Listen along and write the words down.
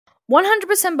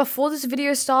100% before this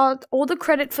video starts, all the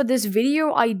credit for this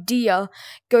video idea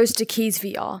goes to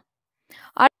KeysVR.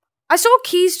 I saw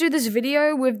Keys do this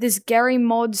video with this Garry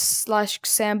mod /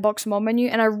 sandbox mod menu,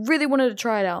 and I really wanted to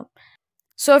try it out.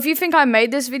 So if you think I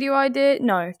made this video idea,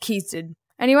 no, Keys did.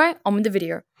 Anyway, on with the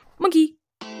video. Monkey.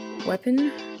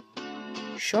 Weapon.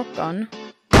 Shotgun.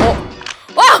 Oh!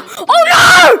 Oh! Oh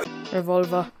no!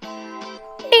 Revolver.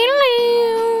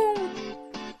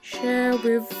 Share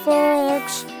with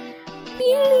Fox.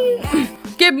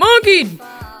 Get monkeyed!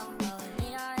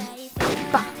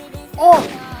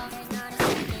 Oh!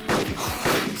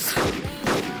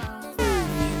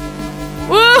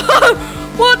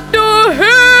 What the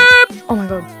heck? Oh my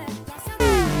god.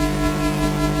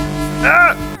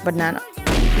 Banana.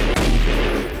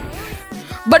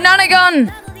 Banana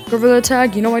gun! Gorilla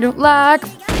tag, you know I don't like.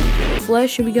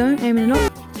 Flesh, here we go, aiming it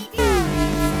up.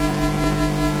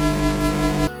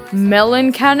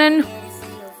 Melon cannon.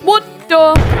 What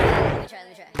the?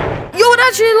 Yo, it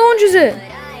actually launches it.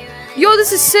 Yo,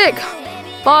 this is sick.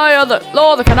 Fire the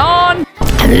Lord the cannon.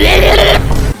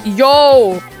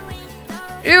 Yo.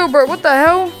 Ew, bro, what the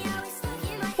hell?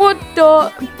 What the?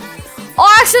 Oh,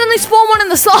 I accidentally spawned one in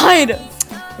the slide.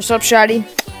 What's up, Shady?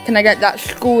 Can I get that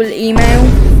school email?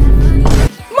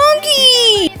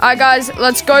 Monkey! Alright, guys,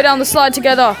 let's go down the slide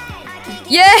together.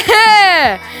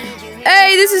 Yeah!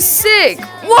 Hey, this is sick.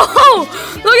 Whoa!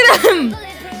 Look at him!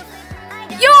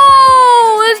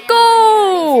 Yo! Let's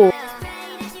go!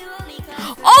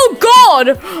 Oh,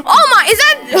 God! Oh, my,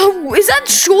 is that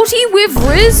Shorty with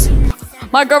Riz?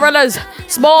 My gorillas,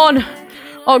 spawn!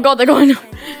 Oh god, they're going.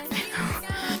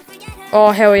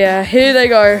 Oh hell yeah, here they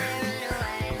go.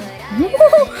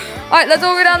 Alright, let's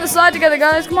all go down the slide together,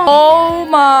 guys. Come on. Oh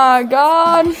my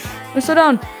god. Let's slow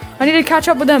down. I need to catch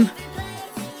up with them.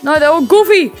 No, they're all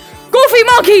goofy. Goofy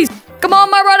monkeys! Come on,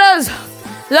 my brothers.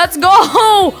 Let's go.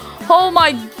 Oh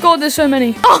my god, there's so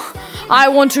many. Oh, I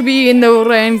want to be in the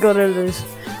rain gorillas.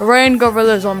 Rain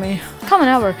gorillas on me. Coming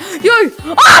out, bro. Yo!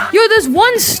 Ah! Yo, there's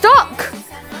one stuck!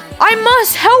 I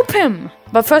must help him!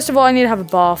 But first of all, I need to have a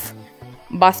bath.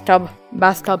 Bathtub.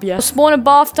 Bathtub, yeah. I'll spawn a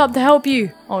bathtub to help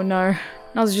you. Oh no.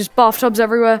 Now there's just bathtubs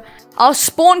everywhere. I'll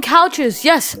spawn couches,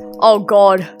 yes! Oh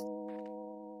god.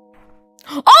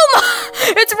 Oh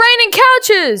my! It's raining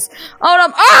couches! Hold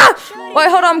on. Ah! Wait,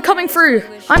 hold on, I'm coming through.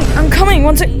 I'm coming,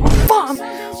 one sec. Oh, fuck.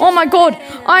 Oh my god.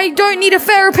 I don't need a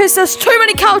therapist, there's too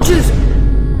many couches!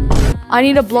 I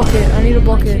need to block it. I need to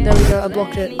block it. There we go. I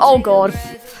blocked it. Oh god.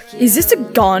 Is this a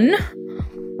gun?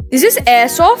 Is this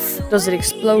airsoft? Does it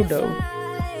explode though?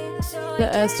 The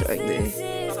airsoft right there.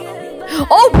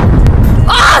 Oh!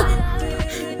 Ah!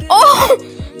 Oh!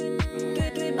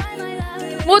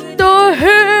 What the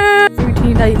heck?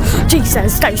 Routine day.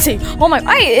 Jesus, Stacy. Oh my.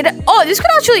 Hey, oh, this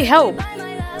could actually help.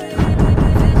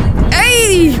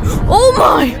 Hey! Oh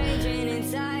my!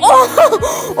 Oh,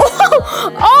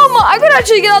 oh my, I could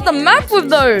actually get out the map with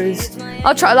those.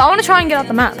 I'll try, I want to try and get out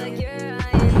the map.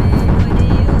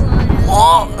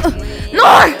 Oh, no!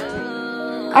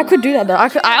 I could do that though,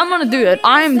 I'm gonna do it.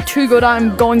 I am too good,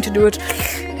 I'm going to do it.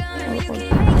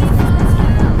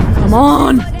 Come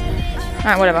on.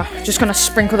 Alright, whatever. Just gonna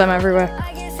sprinkle them everywhere.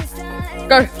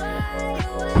 Go.